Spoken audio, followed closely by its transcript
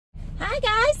Hi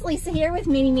guys, Lisa here with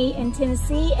Mini Me in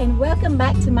Tennessee, and welcome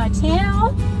back to my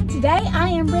channel. Today I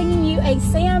am bringing you a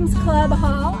Sam's Club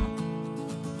haul.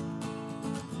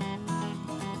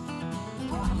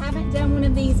 I haven't done one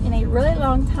of these in a really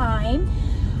long time.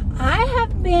 I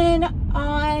have been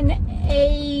on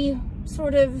a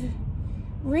sort of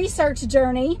research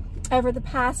journey over the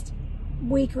past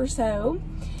week or so,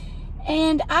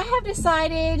 and I have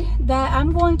decided that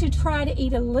I'm going to try to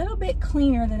eat a little bit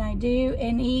cleaner than I do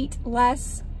and eat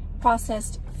less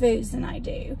processed foods than I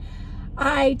do.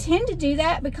 I tend to do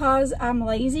that because I'm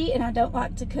lazy and I don't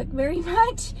like to cook very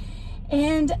much,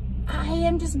 and I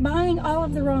am just buying all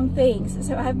of the wrong things.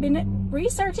 So I've been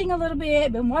researching a little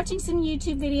bit, been watching some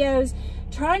YouTube videos,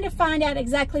 trying to find out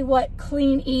exactly what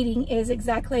clean eating is,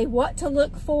 exactly what to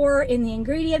look for in the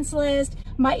ingredients list.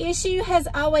 My issue has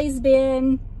always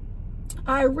been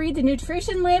I read the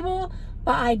nutrition label,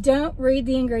 but I don't read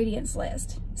the ingredients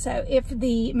list. So if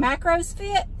the macros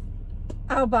fit,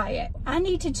 I'll buy it. I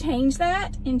need to change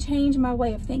that and change my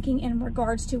way of thinking in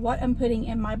regards to what I'm putting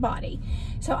in my body.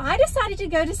 So I decided to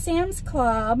go to Sam's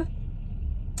Club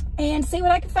and see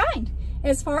what I could find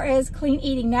as far as clean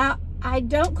eating. Now, I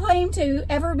don't claim to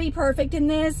ever be perfect in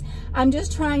this. I'm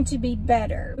just trying to be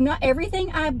better. Not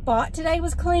everything I bought today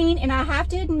was clean, and I have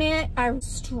to admit I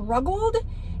struggled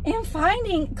in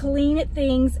finding clean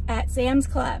things at Sam's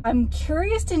Club. I'm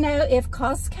curious to know if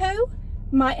Costco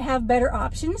might have better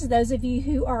options. Those of you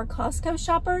who are Costco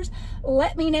shoppers,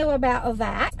 let me know about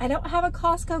that. I don't have a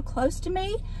Costco close to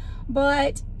me,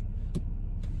 but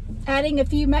adding a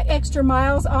few extra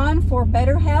miles on for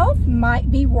better health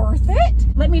might be worth it.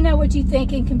 Let me know what you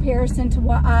think in comparison to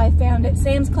what I found at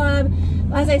Sam's Club.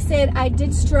 As I said, I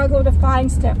did struggle to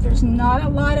find stuff. There's not a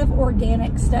lot of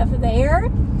organic stuff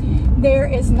there. There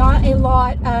is not a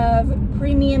lot of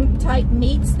premium type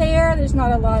meats there. There's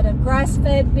not a lot of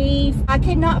grass-fed beef. I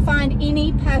could not find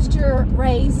any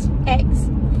pasture-raised eggs.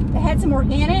 They had some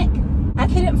organic. I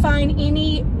couldn't find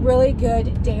any really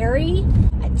good dairy.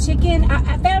 Chicken,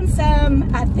 I found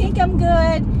some. I think I'm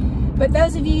good. But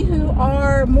those of you who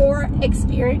are more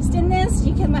experienced in this,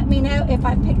 you can let me know if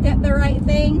I picked up the right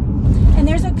thing. And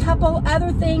there's a couple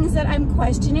other things that I'm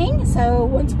questioning. So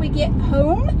once we get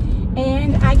home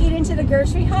and I get into the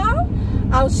grocery haul,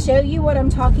 I'll show you what I'm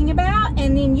talking about.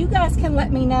 And then you guys can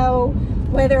let me know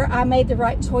whether I made the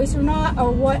right choice or not,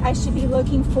 or what I should be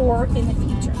looking for in the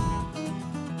future.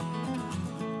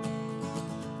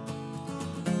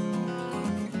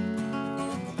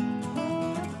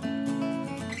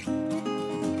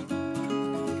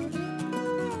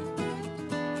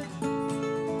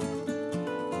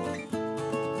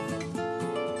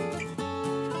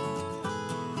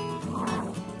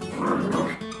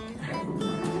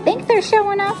 I think they're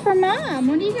showing off for Mom.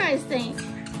 What do you guys think?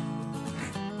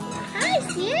 Hi,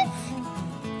 sis.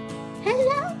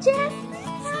 Hello, Jasmine.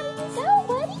 How do you go,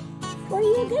 buddy? Were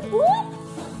you a good boy?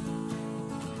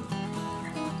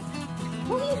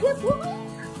 Were you a good boy?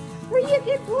 Were you a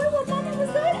good boy when Mama was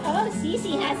good? Oh,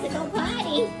 Cece has to go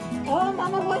potty. Oh,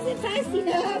 Mama wasn't fast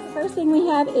enough. First thing we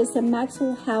have is some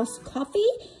Maxwell House coffee.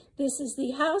 This is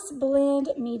the House Blend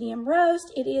Medium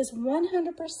Roast. It is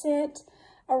 100%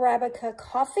 Arabica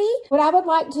coffee. What I would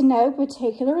like to know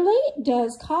particularly,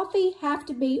 does coffee have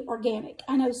to be organic?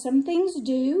 I know some things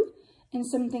do and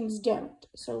some things don't.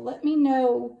 So let me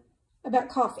know about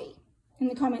coffee in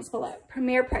the comments below.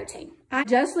 Premier Protein. I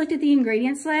just looked at the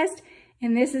ingredients list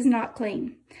and this is not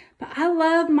clean, but I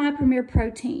love my Premier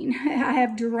Protein. I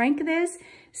have drank this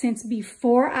since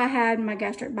before I had my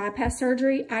gastric bypass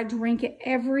surgery. I drink it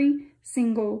every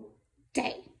single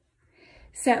day.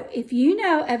 So if you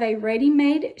know of a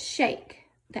ready-made shake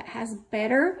that has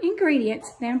better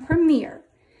ingredients than Premier,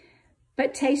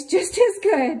 but tastes just as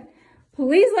good,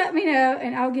 please let me know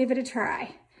and I'll give it a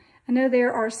try. I know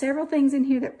there are several things in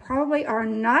here that probably are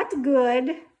not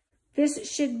good.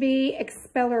 This should be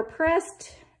expeller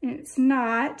pressed, and it's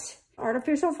not.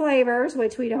 Artificial flavors,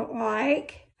 which we don't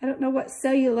like. I don't know what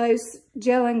cellulose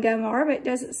gel and gum are, but it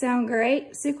doesn't sound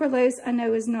great. Sucralose I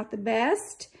know is not the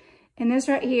best. And this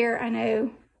right here, I know,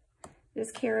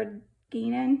 this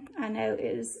carrageenan, I know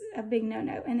is a big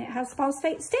no-no. And it has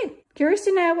phosphates too. Curious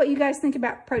to know what you guys think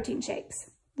about protein shakes.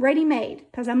 Ready-made,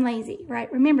 because I'm lazy,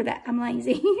 right? Remember that, I'm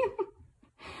lazy.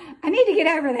 I need to get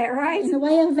over that, right? In the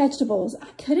way of vegetables,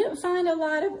 I couldn't find a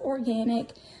lot of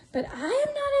organic, but I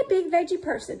am not a big veggie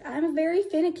person. I'm very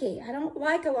finicky. I don't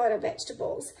like a lot of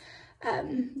vegetables.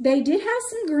 They did have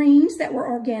some greens that were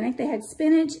organic. They had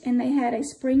spinach and they had a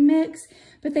spring mix,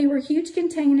 but they were huge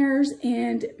containers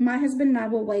and my husband and I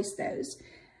will waste those.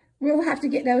 We'll have to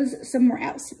get those somewhere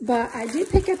else. But I did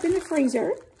pick up in the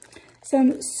freezer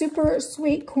some super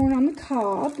sweet corn on the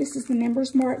cob. This is the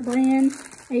Members Mark brand,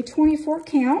 a 24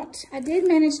 count. I did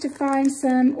manage to find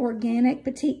some organic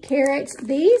petite carrots.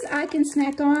 These I can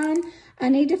snack on. I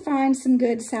need to find some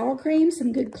good sour cream,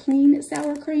 some good clean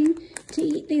sour cream to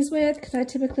eat these with, because I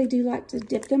typically do like to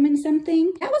dip them in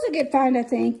something. That was a good find, I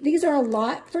think. These are a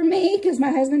lot for me because my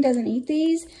husband doesn't eat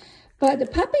these. But the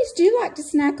puppies do like to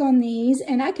snack on these,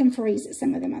 and I can freeze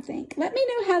some of them, I think. Let me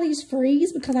know how these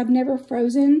freeze, because I've never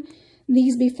frozen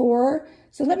these before.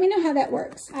 So let me know how that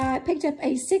works. I picked up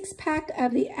a 6-pack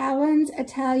of the Allen's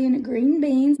Italian green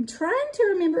beans. I'm trying to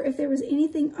remember if there was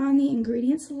anything on the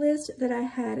ingredients list that I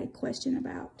had a question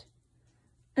about.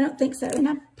 I don't think so. And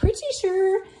I'm pretty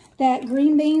sure that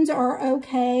green beans are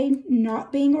okay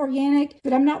not being organic,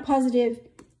 but I'm not positive.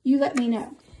 You let me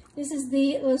know. This is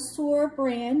the Le Sueur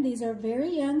brand. These are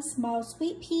very young, small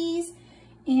sweet peas.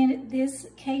 And this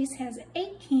case has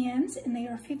 8 cans, and they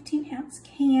are 15-ounce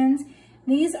cans.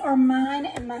 These are mine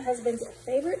and my husband's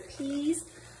favorite peas.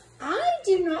 I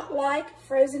do not like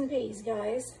frozen peas,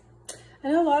 guys.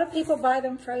 I know a lot of people buy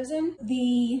them frozen.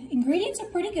 The ingredients are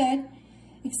pretty good,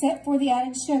 except for the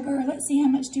added sugar. Let's see, how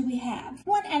much do we have?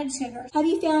 1 added sugar. Have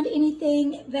you found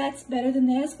anything that's better than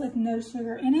this with no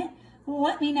sugar in it?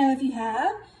 Let me know if you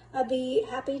have. I'd be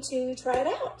happy to try it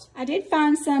out. I did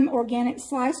find some organic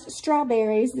sliced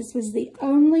strawberries. This was the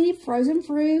only frozen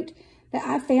fruit that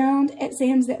I found at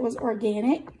Sam's that was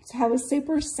organic. So I was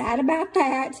super sad about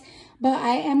that. But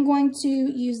I am going to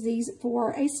use these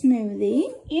for a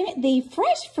smoothie. In the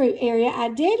fresh fruit area, I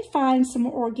did find some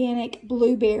organic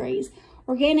blueberries.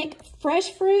 Organic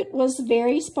fresh fruit was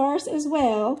very sparse as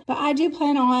well, but I do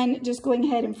plan on just going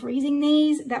ahead and freezing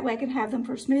these. That way I can have them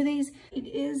for smoothies. It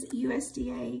is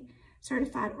USDA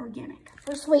certified organic.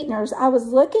 For sweeteners, I was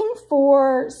looking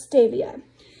for stevia.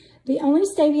 The only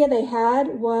stevia they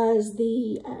had was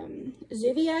the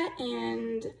Zuvia,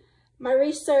 and my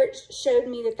research showed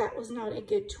me that that was not a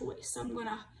good choice. So I'm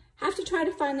gonna have to try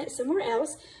to find that somewhere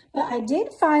else. But I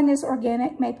did find this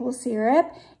organic maple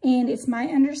syrup, and it's my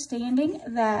understanding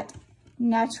that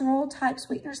natural type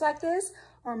sweeteners like this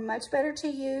are much better to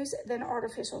use than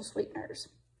artificial sweeteners.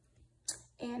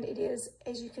 And it is,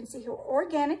 as you can see here,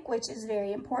 organic, which is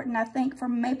very important, I think, for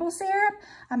maple syrup.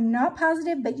 I'm not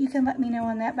positive, but you can let me know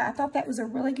on that. But I thought that was a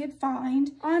really good find.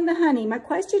 On the honey, my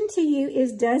question to you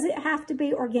is, does it have to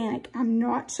be organic? I'm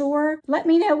not sure. Let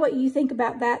me know what you think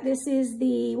about that. This is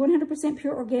the 100%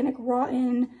 pure organic raw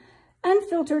and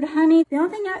unfiltered honey. The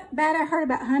only thing bad I heard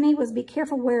about honey was be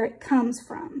careful where it comes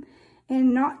from,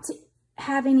 and not to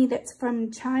have any that's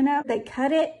from China. They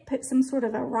cut it, put some sort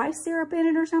of a rice syrup in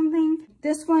it or something.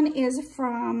 This one is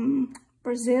from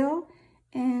Brazil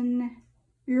and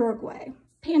Uruguay.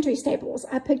 Pantry staples.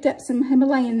 I picked up some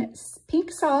Himalayan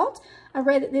pink salt. I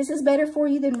read that this is better for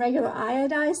you than regular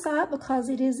iodized salt because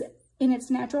it is in its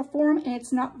natural form and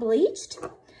it's not bleached.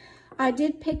 I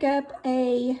did pick up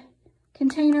a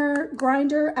container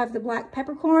grinder of the black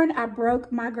peppercorn. I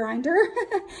broke my grinder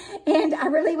and I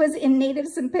really was in need of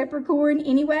some peppercorn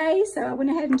anyway, so I went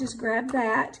ahead and just grabbed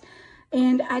that.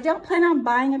 And I don't plan on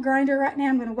buying a grinder right now.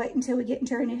 I'm going to wait until we get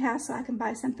into our new house so I can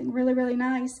buy something really, really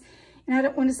nice. And I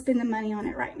don't want to spend the money on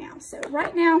it right now. So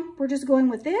right now, we're just going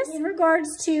with this. In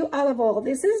regards to olive oil,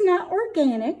 this is not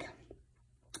organic,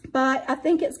 but I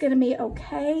think it's going to be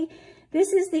okay.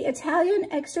 This is the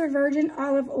Italian extra virgin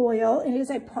olive oil, and it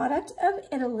is a product of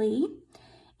Italy.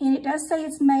 And it does say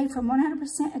it's made from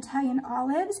 100% Italian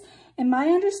olives. And my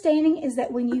understanding is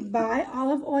that when you buy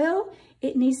olive oil,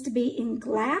 it needs to be in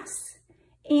glass,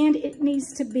 and it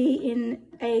needs to be in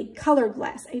a colored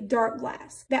glass, a dark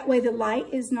glass. That way the light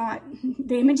is not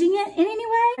damaging it in any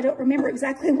way. I don't remember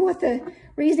exactly what the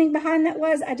reasoning behind that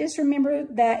was. I just remember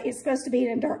that it's supposed to be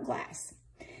in a dark glass.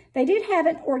 They did have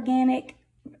an organic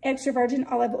extra virgin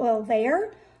olive oil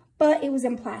there, but it was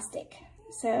in plastic.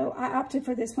 So I opted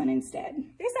for this one instead.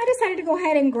 This I decided to go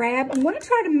ahead and grab. I'm going to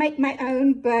try to make my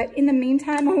own, but in the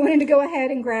meantime, I wanted to go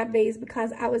ahead and grab these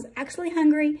because I was actually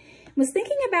hungry. I was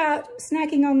thinking about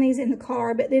snacking on these in the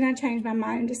car, but then I changed my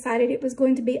mind and decided it was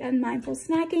going to be unmindful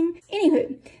snacking.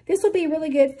 Anywho, this will be really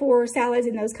good for salads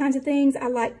and those kinds of things. I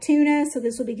like tuna, so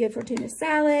this will be good for tuna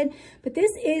salad. But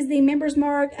this is the Members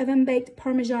Mark Oven Baked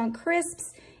Parmesan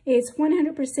Crisps. It's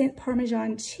 100%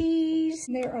 Parmesan cheese.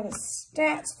 There are the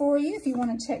stats for you if you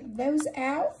want to check those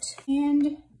out,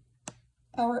 and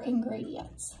our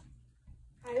ingredients.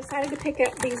 I decided to pick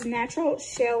up these natural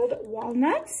shelled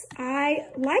walnuts. I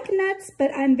like nuts,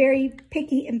 but I'm very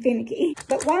picky and finicky.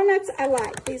 But walnuts I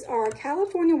like. These are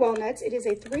California walnuts. It is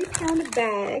a 3-pound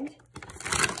bag.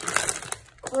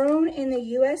 Grown in the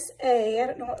USA. I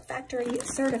don't know what factory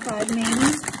certified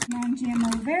means.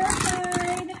 Non-GMO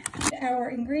verified. Our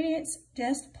ingredients,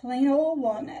 just plain old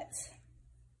walnuts.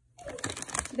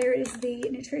 There is the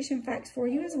nutrition facts for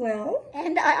you as well.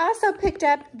 And I also picked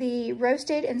up the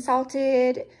roasted and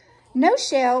salted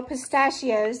no-shell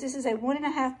pistachios. This is a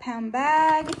 1.5 pound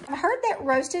bag. I heard that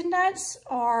roasted nuts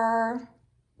are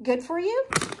good for you.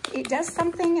 It does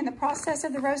something in the process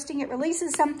of the roasting. It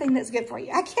releases something that's good for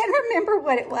you. I can't remember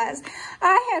what it was.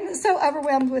 I am so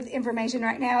overwhelmed with information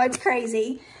right now. It's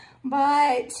crazy.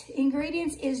 But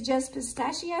ingredients is just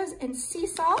pistachios and sea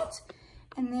salt.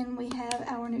 And then we have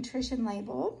our nutrition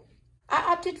label. I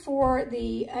opted for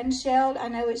the unshelled. I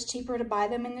know it's cheaper to buy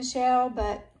them in the shell,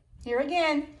 but here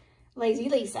again, Lazy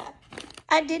Lisa.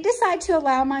 I did decide to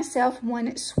allow myself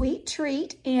one sweet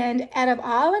treat, and out of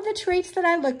all of the treats that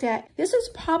I looked at, this is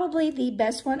probably the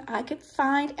best one I could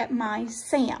find at my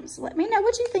Sam's. Let me know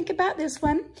what you think about this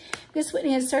one. This one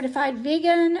is certified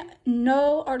vegan,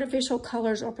 no artificial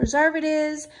colors or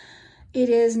preservatives. It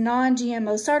is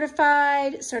non-GMO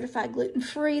certified, certified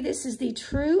gluten-free. This is the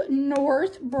True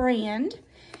North brand.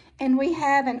 And we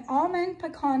have an almond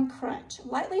pecan crunch,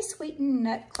 lightly sweetened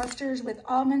nut clusters with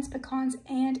almonds, pecans,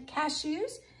 and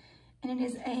cashews. And it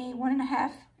is a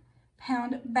 1.5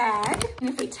 pound bag. And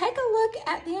if we take a look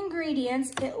at the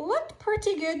ingredients, it looked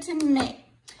pretty good to me.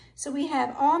 So we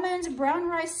have almonds, brown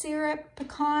rice syrup,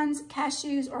 pecans,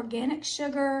 cashews, organic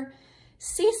sugar,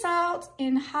 sea salt,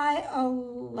 and high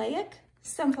oleic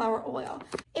sunflower oil.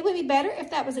 It would be better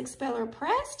if that was expeller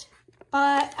pressed,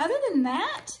 but other than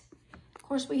that, of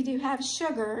course, we do have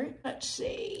sugar. Let's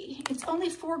see, it's only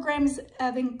 4 grams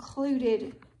of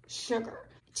included sugar.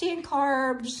 10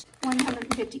 carbs,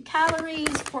 150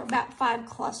 calories for about 5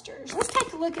 clusters. Let's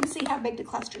take a look and see how big the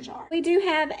clusters are. We do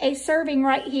have a serving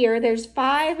right here. There's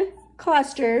 5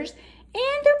 clusters.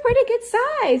 And they're pretty good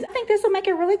size. I think this will make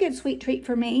a really good sweet treat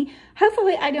for me.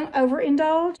 Hopefully I don't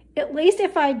overindulge. At least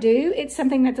if I do, it's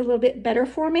something that's a little bit better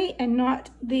for me and not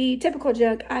the typical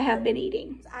junk I have been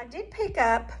eating. I did pick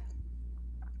up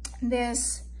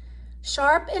this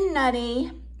Sharp and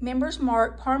Nutty Members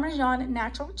Mark Parmesan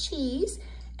natural cheese.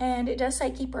 And it does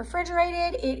say keep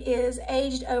refrigerated. It is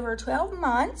aged over 12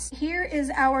 months. Here is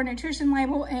our nutrition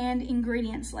label and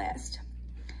ingredients list.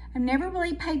 I've never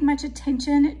really paid much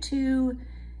attention to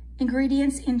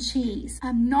ingredients in cheese.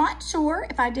 I'm not sure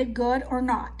if I did good or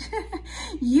not.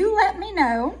 You let me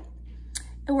know,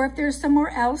 or if there's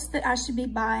somewhere else that I should be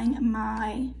buying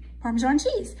my Parmesan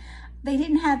cheese. They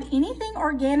didn't have anything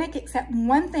organic except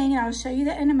one thing, and I'll show you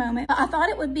that in a moment. I thought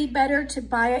it would be better to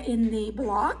buy it in the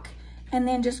block and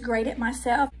then just grate it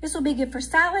myself. This will be good for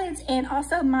salads and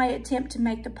also my attempt to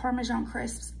make the Parmesan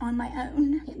crisps on my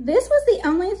own. This was the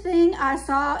only thing I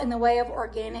saw in the way of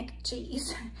organic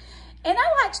cheese. And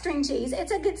I like string cheese.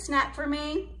 It's a good snack for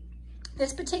me.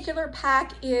 This particular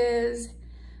pack is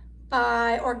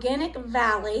by Organic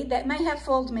Valley. That may have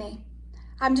fooled me.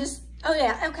 Oh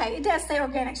yeah, okay, it does say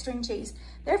organic string cheese.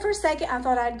 There for a second, I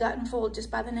thought I'd gotten fooled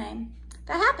just by the name.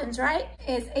 That happens, right?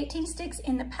 It's 18 sticks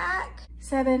in the pack,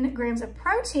 7 grams of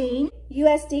protein,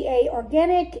 USDA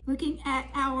organic. Looking at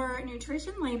our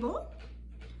nutrition label,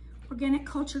 organic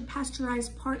cultured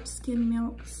pasteurized part skim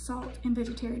milk, salt, and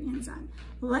vegetarian enzyme.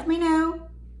 Let me know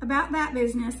about that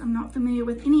business. I'm not familiar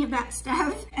with any of that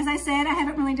stuff. As I said, I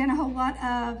haven't really done a whole lot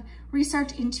of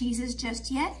research in cheeses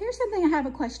just yet. Here's something I have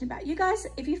a question about. You guys,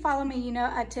 if you follow me, you know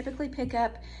I typically pick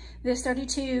up this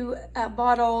 32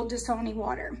 bottle Dasani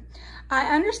water.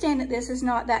 I understand that this is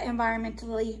not that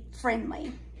environmentally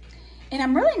friendly, and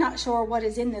I'm really not sure what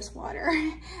is in this water.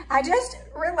 I just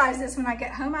realized this when I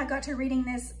got home. I got to reading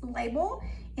this label,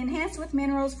 enhanced with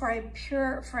minerals for a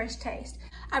pure, fresh taste.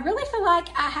 I really feel like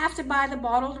I have to buy the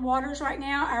bottled waters right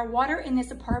now. Our water in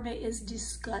this apartment is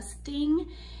disgusting,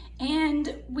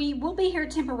 and we will be here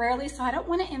temporarily, so I don't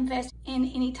want to invest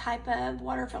in any type of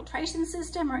water filtration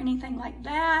system or anything like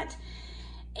that.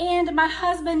 And my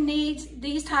husband needs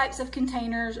these types of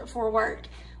containers for work.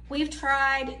 We've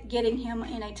tried getting him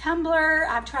in a tumbler.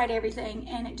 I've tried everything,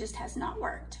 and it just has not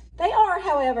worked. They are,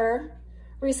 however,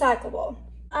 recyclable.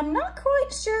 I'm not quite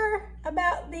sure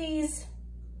about these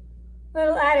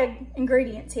little added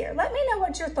ingredients here. Let me know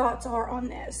what your thoughts are on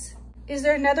this. Is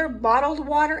there another bottled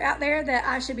water out there that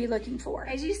I should be looking for?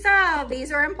 As you saw, these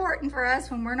are important for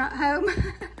us when we're not home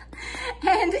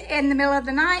and in the middle of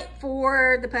the night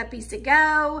for the puppies to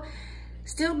go.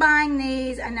 Still buying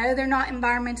these. I know they're not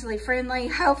environmentally friendly.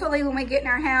 Hopefully when we get in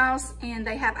our house and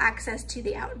they have access to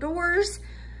the outdoors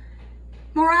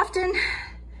more often,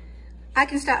 I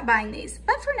can stop buying these.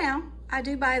 But for now, I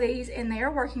do buy these, and they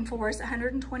are working for us,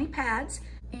 120 pads.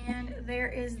 And there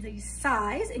is the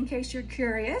size, in case you're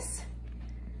curious.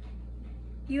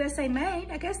 USA made.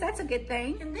 I guess that's a good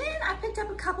thing. And then I picked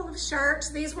up a couple of shirts.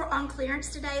 These were on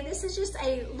clearance today. This is just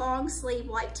a long sleeve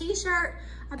white t-shirt.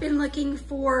 I've been looking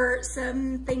for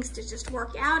some things to just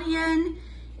work out in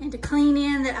and to clean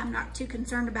in that I'm not too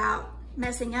concerned about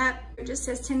messing up. It just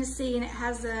says Tennessee and it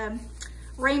has a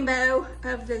rainbow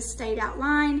of the state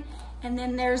outline. And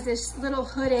then there's this little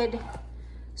hooded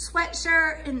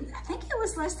sweatshirt, and I think it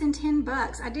was less than 10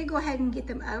 bucks. I did go ahead and get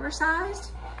them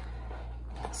oversized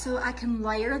so I can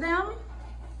layer them.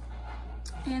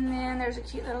 And then there's a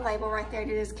cute little label right there. It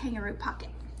is Kangaroo Pocket.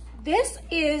 This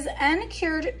is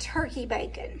uncured turkey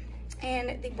bacon,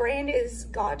 and the brand is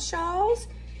Godshaw's.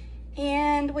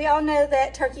 And we all know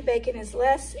that turkey bacon is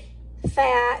less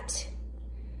fat,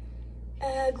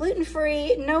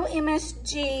 gluten-free, no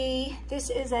MSG. This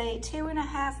is a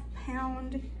 2.5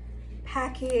 pound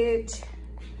package,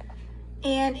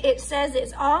 and it says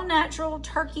it's all natural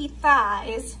turkey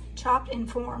thighs, chopped and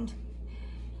formed,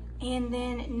 and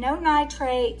then no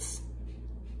nitrates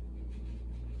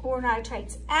or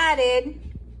nitrates added,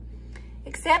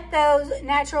 except those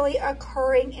naturally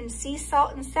occurring in sea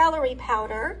salt and celery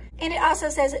powder. And it also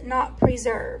says not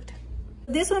preserved.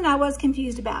 This one I was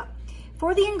confused about.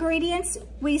 For the ingredients,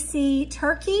 we see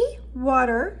turkey,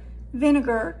 water,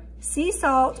 vinegar, sea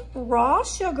salt, raw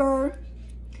sugar,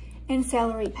 and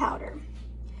celery powder.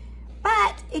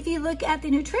 But if you look at the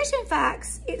nutrition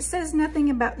facts, it says nothing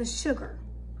about the sugar.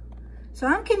 So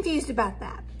I'm confused about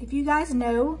that. If you guys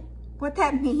know what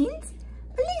that means,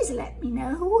 please let me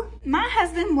know. My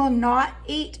husband will not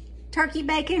eat turkey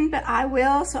bacon, but I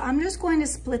will. So I'm just going to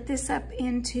split this up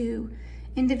into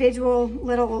individual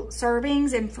little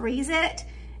servings and freeze it,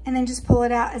 and then just pull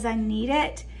it out as I need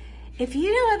it. If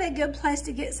you know of a good place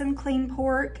to get some clean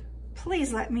pork,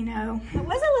 please let me know. I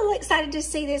was a little excited to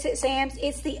see this at Sam's.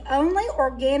 It's the only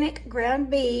organic ground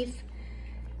beef,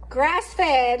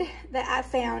 grass-fed, that I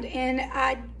found. And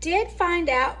I did find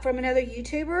out from another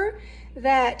YouTuber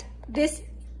that this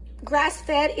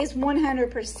grass-fed is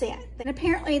 100%. And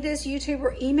apparently this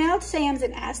YouTuber emailed Sam's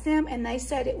and asked them, and they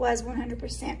said it was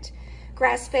 100%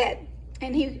 grass-fed.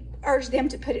 And he urged them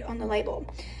to put it on the label.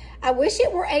 I wish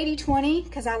it were 80-20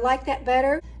 because I like that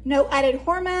better. No added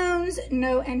hormones,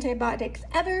 no antibiotics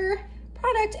ever.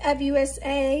 Product of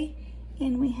USA.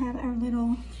 And we have our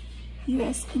little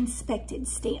US inspected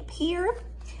stamp here.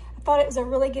 I thought it was a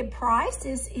really good price.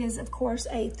 This is, of course,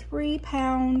 a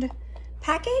 3-pound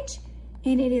package,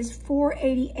 and it is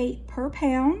 $4.88 per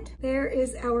pound. There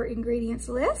is our ingredients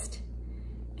list.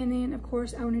 And then, of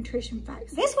course, our nutrition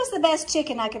facts. This was the best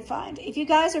chicken I could find. If you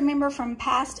guys remember from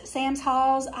past Sam's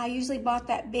hauls, I usually bought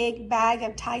that big bag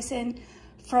of Tyson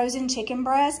frozen chicken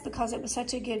breast because it was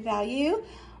such a good value.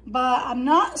 But I'm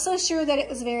not so sure that it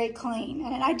was very clean.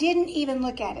 And I didn't even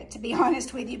look at it, to be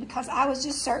honest with you, because I was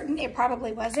just certain it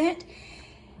probably wasn't.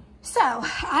 So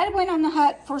I went on the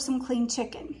hunt for some clean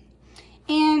chicken.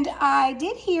 And I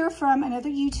did hear from another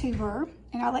YouTuber,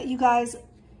 and I'll let you guys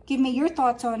give me your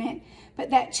thoughts on it, but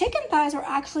that chicken thighs are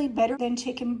actually better than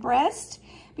chicken breast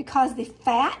because the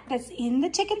fat that's in the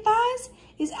chicken thighs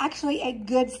is actually a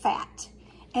good fat.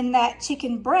 And that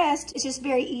chicken breast is just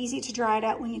very easy to dry it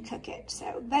out when you cook it.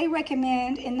 So they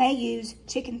recommend and they use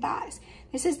chicken thighs.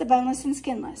 This is the boneless and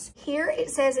skinless. Here it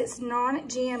says it's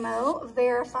non-GMO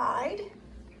verified,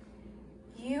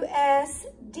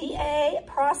 USDA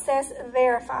process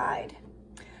verified,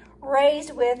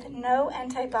 raised with no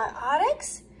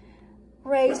antibiotics,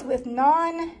 raised with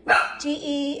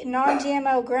non-GE,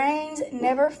 non-GMO grains,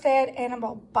 never fed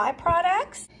animal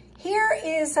byproducts. Here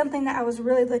is something that I was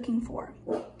really looking for.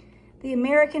 The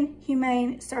American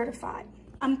Humane Certified.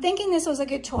 I'm thinking this was a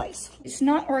good choice. It's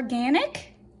not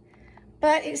organic,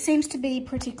 but it seems to be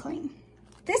pretty clean.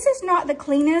 This is not the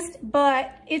cleanest,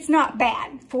 but it's not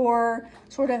bad for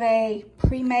sort of a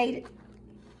pre-made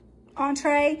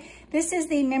entree. This is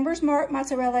the Members Mark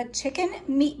Mozzarella Chicken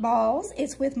Meatballs.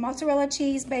 It's with mozzarella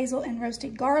cheese, basil, and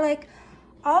roasted garlic.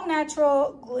 All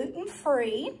natural,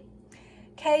 gluten-free,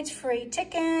 cage-free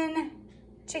chicken.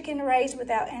 Chicken raised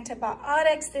without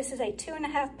antibiotics. This is a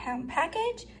 2.5 pound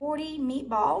package. 40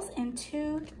 meatballs in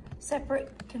 2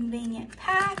 separate convenient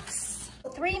packs.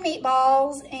 3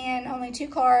 meatballs and only 2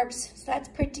 carbs, so that's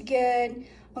pretty good.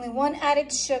 Only 1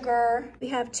 added sugar. We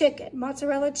have chicken,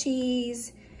 mozzarella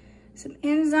cheese, some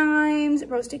enzymes,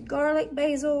 roasted garlic,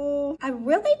 basil. I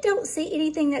really don't see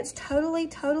anything that's totally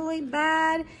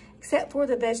bad except for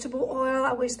the vegetable oil.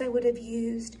 I wish they would have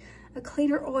used a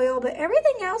cleaner oil, but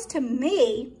everything else to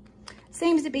me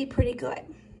seems to be pretty good.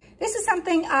 This is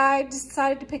something I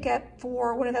decided to pick up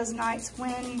for one of those nights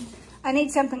when I need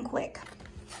something quick.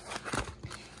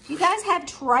 If you guys have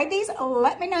tried these,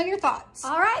 let me know your thoughts.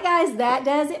 All right, guys, that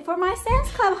does it for my Sam's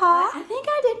Club haul. I think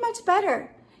I did much better.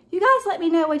 You guys let me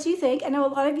know what you think. I know a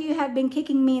lot of you have been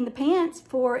kicking me in the pants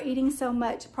for eating so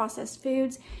much processed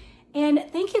foods. And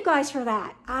thank you guys for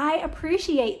that. I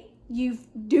appreciate you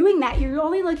doing that. You're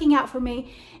only looking out for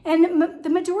me. And the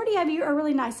majority of you are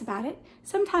really nice about it.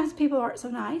 Sometimes people aren't so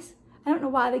nice. I don't know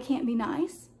why they can't be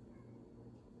nice.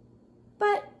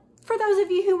 But for those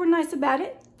of you who were nice about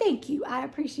it, thank you. I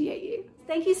appreciate you.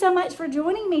 Thank you so much for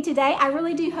joining me today. I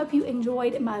really do hope you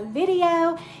enjoyed my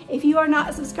video. If you are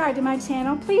not subscribed to my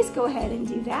channel, please go ahead and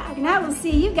do that. And I will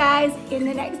see you guys in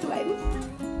the next one.